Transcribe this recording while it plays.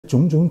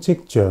種種跡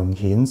象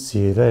顯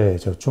示咧，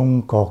就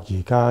中國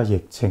而家疫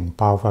情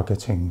爆發嘅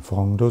情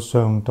況都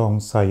相當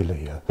犀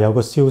利啊！有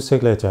個消息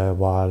咧就係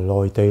話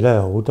內地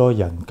咧好多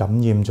人感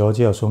染咗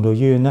之後送到醫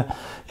院咧，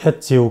一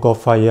照個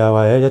肺啊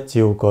或者一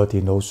照個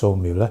電腦掃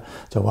描咧，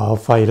就話個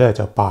肺咧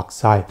就白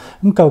晒。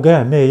咁究竟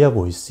係咩一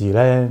回事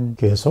咧？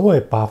其實所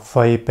謂白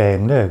肺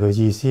病咧，佢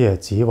意思係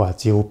指話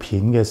照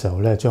片嘅時候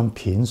咧，將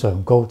片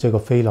上高即係個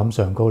菲林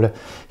上高咧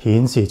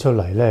顯示出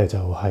嚟咧，就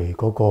係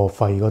嗰個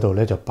肺嗰度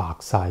咧就白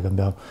晒咁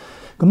樣。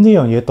咁呢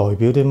樣嘢代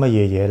表啲乜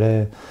嘢嘢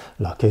咧？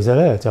嗱，其實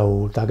咧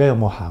就大家有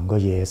冇行過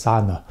夜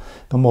山啊？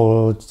咁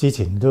我之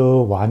前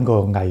都玩過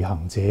毅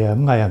行者啊。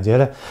咁毅行者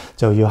咧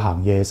就要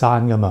行夜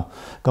山噶嘛。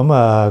咁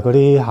啊嗰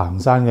啲行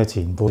山嘅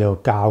前輩就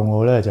教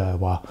我咧就係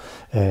話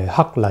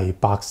黑泥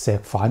白石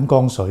反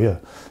光水啊。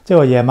即係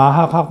話夜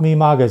晚黑咪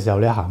媽嘅時候，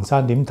你行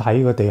山點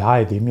睇個地下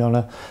係點樣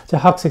咧？即係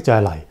黑色就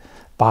係泥，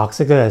白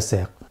色咧係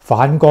石。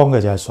反光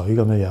嘅就係水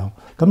咁樣樣。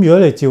咁如果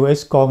你照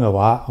X 光嘅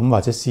話，咁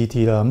或者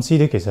CT 啦，咁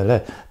CT 其實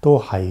咧都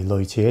係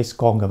類似 X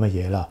光咁嘅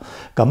嘢啦。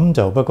咁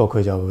就不過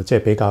佢就即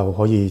係比較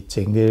可以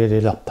整啲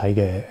立體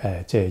嘅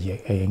即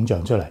係影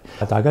像出嚟。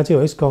大家知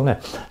道 X 光咧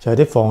就係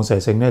啲放射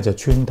性咧就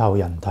穿透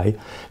人體。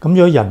咁如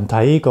果人體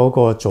嗰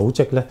個組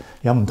織咧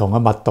有唔同嘅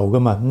密度噶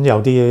嘛，咁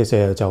有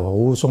啲就好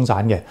鬆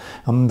散嘅。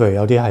咁譬如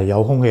有啲係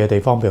有空氣嘅地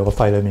方，譬如個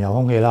肺裏面有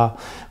空氣啦，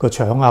個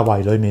腸啊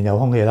胃裏面有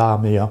空氣啦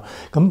咁樣樣。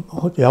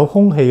咁有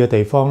空氣嘅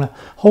地方咧，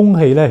空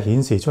氣咧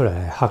顯示出嚟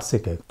係黑色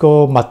嘅。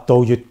個密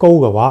度越高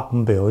嘅話，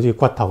咁譬如好似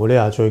骨頭嗰啲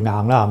啊最硬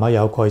啦，係咪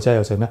有鈣質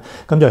有剩咧，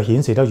咁就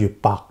顯示得越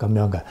白咁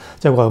樣嘅。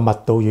即係個密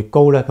度越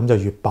高咧，咁就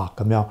越白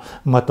咁樣；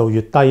密度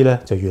越低咧，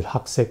就越黑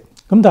色。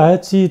咁大家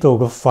知道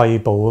個肺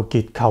部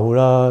嘅結構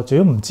啦，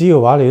如果唔知嘅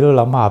話，你都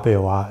諗下，譬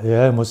如話你有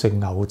冇食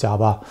牛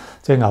雜啊？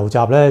即係牛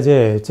雜咧，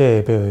即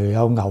係譬如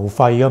有牛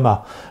肺噶嘛。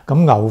咁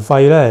牛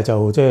肺咧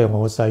就即係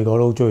我細個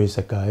都好中意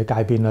食㗎，喺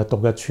街邊咧篤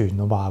一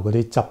串啊嘛，嗰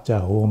啲汁真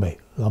係好好味。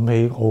諗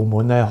起澳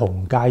門咧紅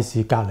街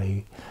市隔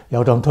離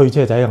有檔推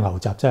車仔嘅牛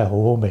雜真係好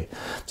好味。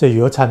即係如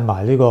果襯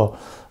埋呢個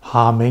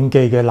夏銘記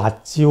嘅辣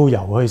椒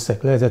油去食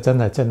咧，就真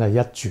係一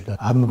絕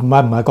啊！唔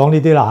係講呢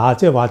啲啦嚇，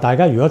即係話大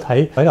家如果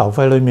睇喺牛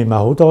肺裏面咪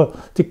好多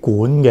啲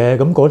管嘅，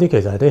咁嗰啲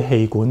其實係啲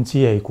氣管、支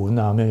氣管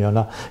啊咁樣樣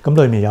啦，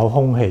咁裏面有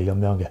空氣咁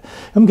樣嘅。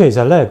咁其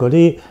實咧嗰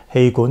啲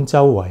氣管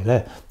周圍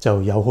咧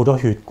就有好多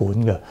血管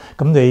嘅。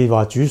咁你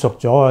話煮熟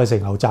咗食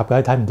牛雜梗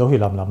係睇唔到血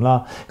淋淋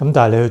啦。咁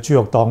但係你去豬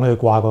肉檔咧，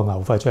掛個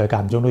牛肺出嚟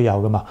間唔中都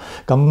有噶嘛。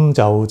咁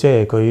就即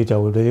係佢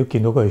就你都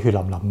見到佢係血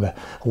淋淋嘅，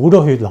好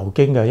多血流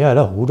經嘅，因為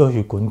咧好多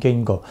血管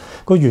經過。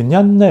個原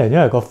因咧，因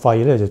為個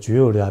肺咧就主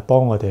要就係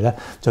幫我哋咧，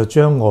就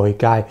將外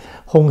界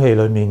空氣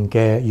裡面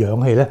嘅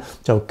氧氣咧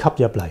就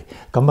吸入嚟，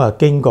咁啊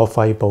經過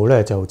肺部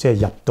咧就即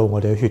係入到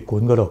我哋嘅血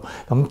管嗰度，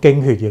咁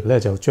經血液咧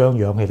就將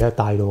氧氣咧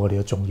帶到我哋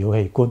嘅重要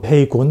器官。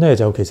氣管咧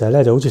就其實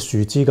咧就好似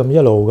樹枝咁一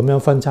路咁樣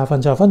分叉，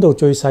分到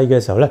最細嘅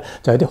時候咧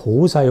就係啲好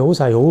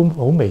細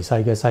好微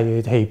細嘅細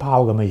氣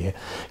泡咁嘅嘢。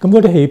咁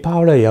嗰啲氣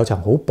泡咧有層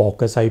好薄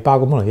嘅細胞，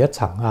咁可能一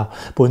層啊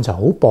半層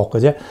好薄嘅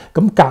啫。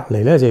咁隔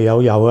離咧就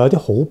有啲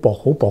好薄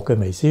嘅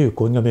微絲血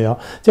管咁樣，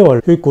即係話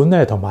血管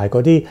咧同埋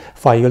嗰啲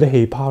肺嗰啲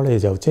氣泡咧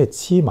就即係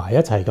黐埋一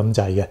齊咁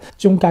滯嘅，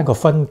中間個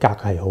分隔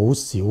係好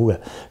少嘅。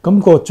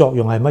咁個作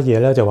用係乜嘢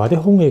咧？就話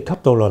啲空氣吸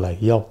到落嚟，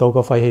落到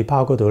個肺氣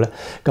泡嗰度咧，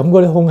咁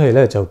嗰啲空氣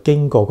咧就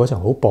經過嗰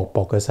層好薄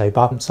嘅細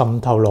胞滲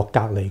透落隔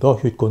離嗰個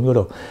血管嗰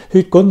度，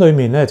血管裡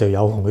面咧就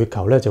有紅血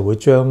球咧就會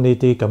將呢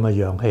啲咁嘅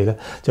氧氣咧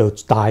就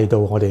帶到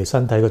我哋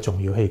身體嘅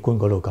重要器官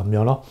嗰度咁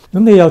樣咯。咁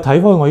你有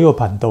睇開我呢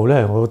個頻道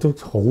咧，我都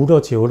好多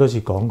次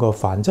講過，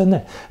凡真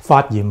咧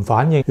發炎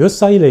反應，如果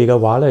犀利嘅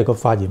話咧，個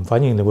發炎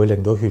反應就會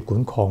令到血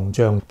管擴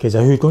張。其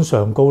實血管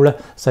上高咧，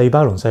細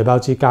胞同細胞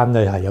之間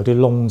咧係有啲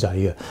窿仔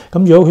嘅。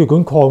咁如果血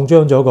管擴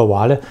張咗嘅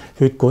話咧，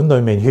血管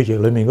裡面血液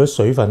裡面嗰啲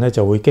水分咧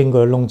就會經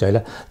過啲窿仔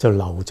咧就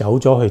流走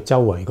咗去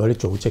周圍嗰啲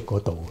組織嗰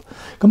度。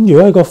咁如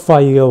果係個肺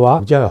嘅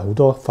話，因為好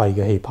多肺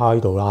嘅氣泡喺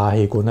度啦，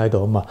氣管喺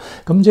度啊嘛，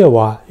咁即係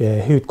話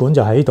血管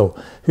就喺度，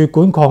血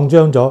管擴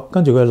張咗，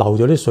跟住佢漏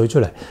咗啲水出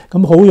嚟，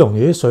咁好容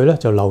易啲水咧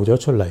就漏咗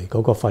出嚟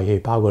嗰個肺氣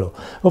泡嗰度。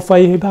個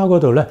肺氣泡嗰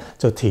度咧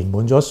就填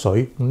滿咗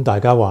水。咁大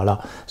家話啦，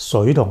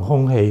水同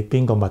空氣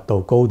邊個密度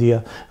高啲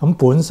啊？咁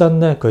本身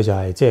咧佢就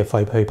係即係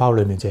肺氣泡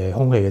裡面就係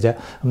空氣嘅啫。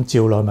咁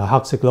照落咪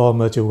黑色咯，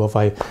咁啊照個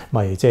肺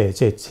咪即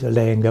係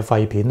靚嘅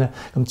肺片咧，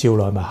咁照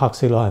落咪黑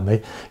色咯，係咪？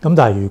咁但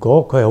係如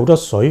果佢係好多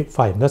水，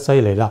發炎得犀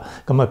利啦，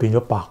咁啊變咗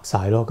白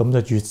晒咯。咁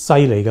就越犀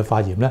利嘅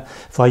發炎咧，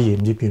肺炎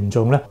越嚴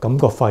重咧，咁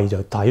個肺就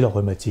睇落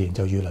去咪自然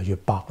就越嚟越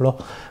白咯。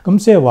咁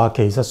即係話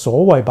其實所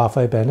謂白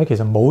肺病咧，其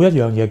實冇一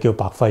樣嘢叫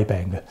白肺病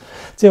嘅，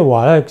即係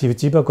話咧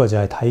只不過就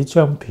係睇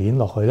張片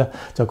落去咧，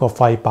就個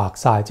肺白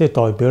晒，即係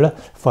代表咧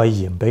肺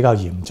炎比較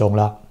嚴重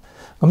啦。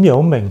咁又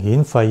好明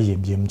顯，肺炎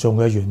嚴重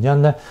嘅原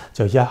因咧，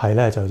就一係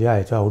咧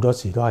就好多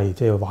時都係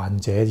即係患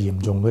者嚴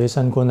重嗰啲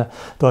新冠咧，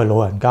都係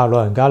老人家。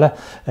老人家咧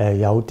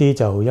有啲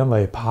就因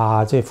為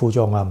怕即係副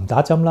作用啊，唔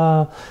打針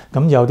啦。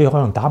咁有啲可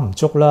能打唔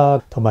足啦。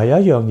同埋有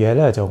一樣嘢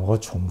咧，就我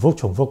重複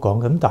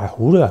講咁，但係好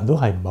多人都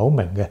係唔係好明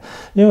嘅，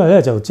因為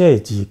咧就即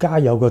係而家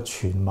有個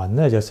傳聞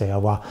咧，就成日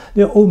話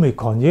呢個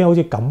Omicron 已經好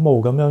似感冒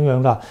咁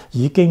樣啦，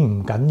已經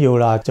唔緊要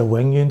啦，就永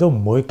遠都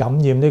唔會感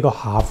染呢個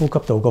下呼吸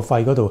道個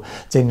肺嗰度，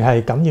淨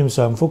係感染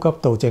上呼吸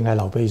道，淨係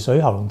流鼻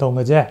水、喉嚨痛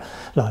嘅啫。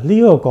嗱，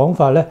呢個講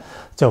法咧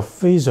就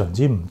非常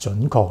之唔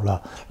準確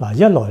啦。嗱，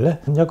一來咧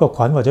一個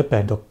菌或者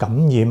病毒感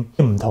染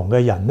唔同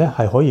嘅人咧，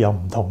係可以有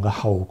唔同嘅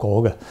後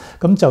果嘅。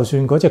咁就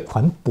算嗰隻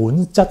菌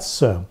本質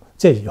上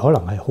即係可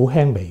能係好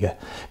輕微嘅，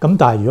咁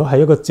但係如果喺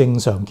一個正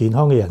常健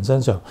康嘅人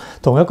身上，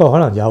同一個可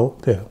能有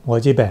譬如愛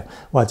滋病，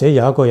或者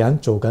有一個人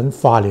做緊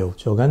化療、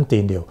做緊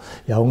電療、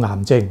有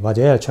癌症或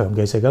者係長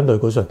期食緊類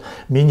固醇、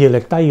免疫力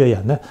低嘅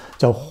人咧，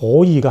就可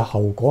以嘅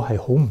後果係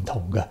好唔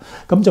同嘅。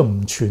咁就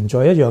唔存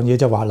在一樣嘢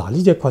就話嗱，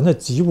呢隻菌咧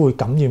只會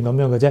感染咁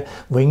樣嘅啫，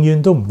永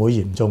遠都唔會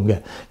嚴重嘅。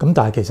咁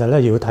但係其實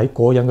咧要睇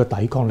嗰人嘅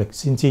抵抗力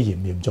先知嚴唔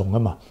嚴重啊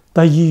嘛。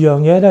第二樣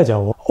嘢咧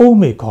就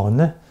Omicron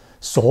咧。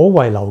所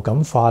謂流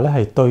感化咧，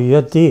係對一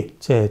啲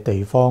即係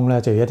地方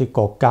咧，即係一啲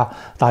國家，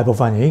大部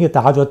分人已經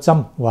打咗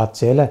針，或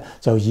者咧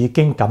就已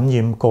經感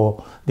染過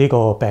呢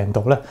個病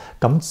毒咧，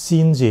咁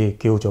先至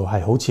叫做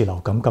係好似流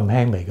感咁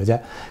輕微嘅啫。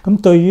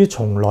咁對於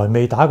從來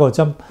未打過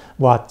針，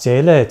或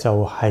者咧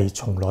就係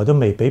從來都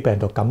未俾病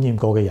毒感染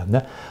過嘅人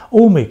咧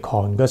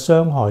，Omicron 嘅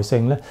傷害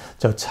性咧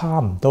就差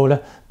唔多咧，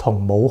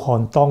同武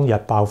漢當日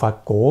爆發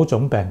嗰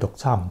種病毒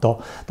差唔多。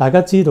大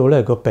家知道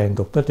咧個病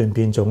毒不斷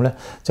變種咧，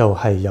就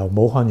係由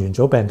武漢原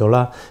祖病毒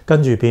啦，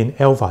跟住變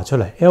Alpha 出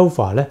嚟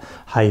 ，Alpha 咧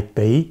係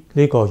比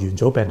呢個原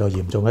祖病毒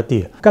嚴重一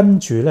啲嘅，跟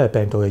住咧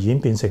病毒就演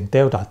變成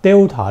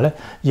Delta 咧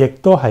亦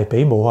都係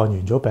比武漢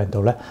原祖病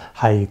毒咧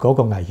係嗰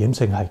個危險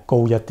性係高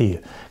一啲嘅。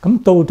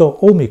咁到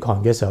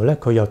Omicron 嘅時候咧，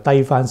佢又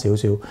低翻少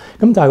少，咁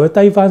但係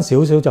佢低翻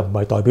少少就唔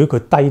係代表佢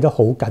低得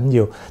好緊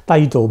要，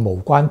低到無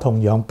關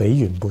痛癢比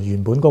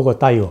原本嗰個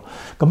低喎。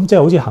咁即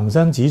係好似恒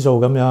生指數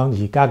咁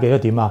樣，而家幾多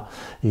點啊？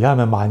而家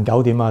係咪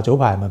19,000點啊？早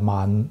排係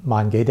咪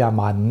萬幾點啊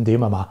？15,000點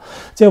係嘛？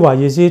即係話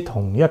意思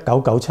同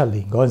1997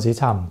年嗰陣時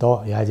差唔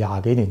多，又係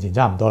20幾年前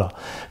差唔多啦。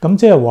咁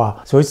即係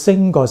話佢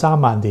升過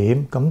30,000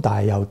點，咁但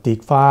係又跌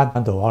翻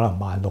到可能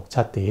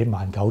16,700點、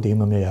19,000點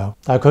咁樣。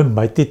但係佢唔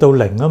係跌到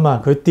零啊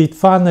嘛，佢跌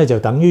翻咧就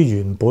等於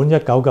原本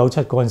1997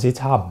嗰陣時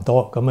差唔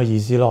多咁嘅意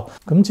思咯。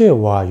咁即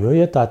係話，如果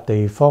一笪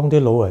地方啲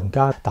老人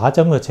家打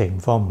針嘅情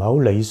況唔係好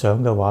理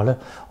想嘅話咧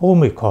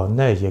，Omicron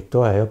咧亦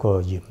都係一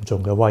個嚴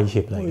重嘅威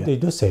脅嚟嘅。我哋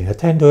都成日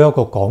聽到一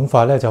個講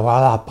法咧，就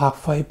話白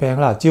肺病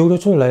啦，照到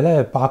出嚟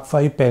咧白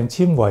肺病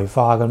纖維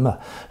化咁啊，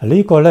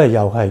呢個咧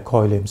又係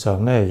概念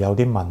上咧有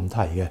啲問題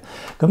嘅。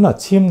咁啊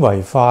纖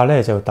維化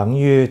咧就等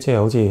於即係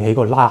好似起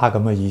個疤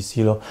咁嘅意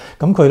思咯。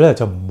咁佢咧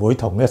就唔會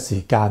同一時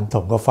間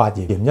同個發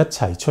炎一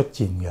齊出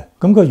現嘅。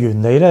咁個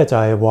原理咧就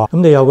係話，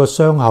咁你有個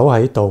傷口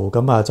喺度，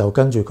咁啊就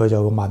跟住佢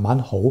就會慢慢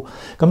好。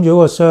咁如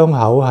果個傷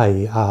口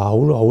係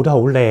好得好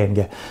靚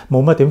嘅，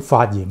冇乜點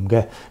發炎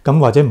嘅，咁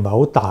或者唔係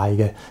好大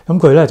嘅，咁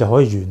佢咧就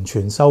可以完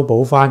全修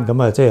補翻，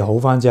咁啊即係好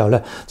翻之後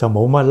咧就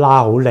冇乜疤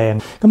好靚。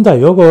咁但係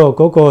如果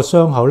嗰個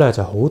傷口咧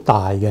就好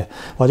大嘅，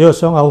或者個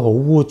傷口好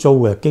污糟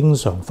嘅，經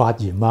常發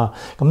炎啊，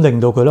咁令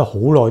到佢咧好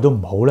耐都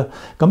唔好咧，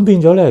咁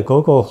變咗咧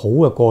嗰個好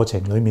嘅過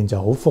程裡面就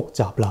好複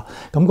雜啦。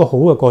咁個好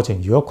嘅過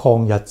程如果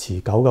抗日持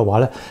久嘅話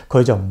咧，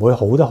佢就唔會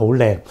好得好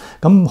靚。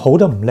咁好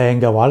得唔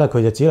靚嘅話咧，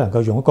佢就只能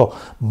夠用一個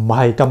唔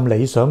係咁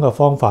理想嘅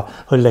方法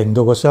去令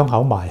到個傷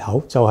口埋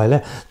口，就係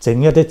咧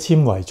整一啲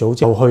纖維組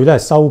織去咧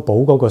修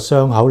補嗰個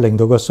傷口，令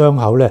到個傷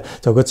口咧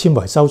就個纖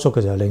維收縮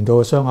嘅時候，令到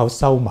個傷口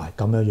收埋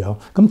咁樣樣。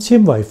咁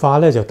纖維化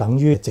咧就等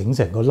於整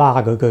成個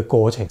疤嘅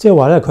過程，即係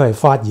話咧佢係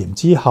發炎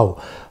之後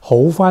好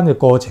翻嘅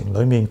過程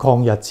裡面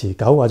抗日持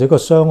久，或者個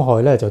傷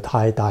害咧就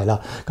太大啦，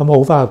咁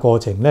好翻嘅過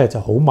程咧就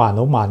好慢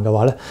嘅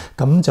話咧，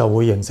咁就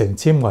會形成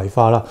纖維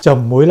化啦，就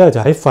唔會咧就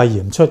喺肺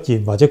炎出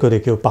現或者佢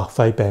哋叫白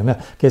肺病咧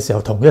嘅時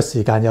候同一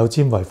時間有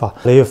纖維化。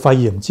你肺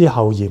炎之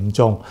後嚴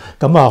重，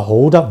咁啊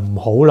好得唔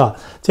好啦，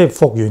即係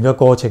復原嘅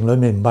過程裡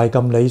面唔係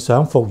咁理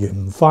想，復原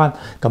唔翻，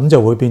咁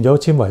就會變咗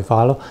纖維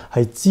化咯，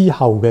係之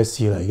後嘅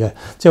事嚟嘅。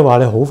即係話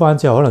你好翻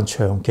之後，可能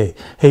長期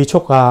氣促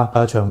啊，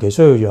長期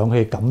需要氧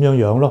氣咁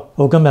樣咯。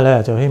好，今日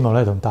咧就希望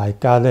咧同大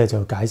家咧就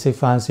解釋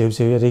翻少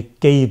少一啲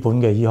基本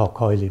嘅醫學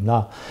概念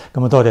啦。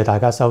咁啊多謝大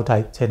家收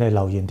睇，請你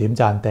留言、點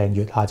讚、訂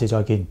閱，下次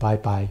再見，拜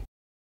拜。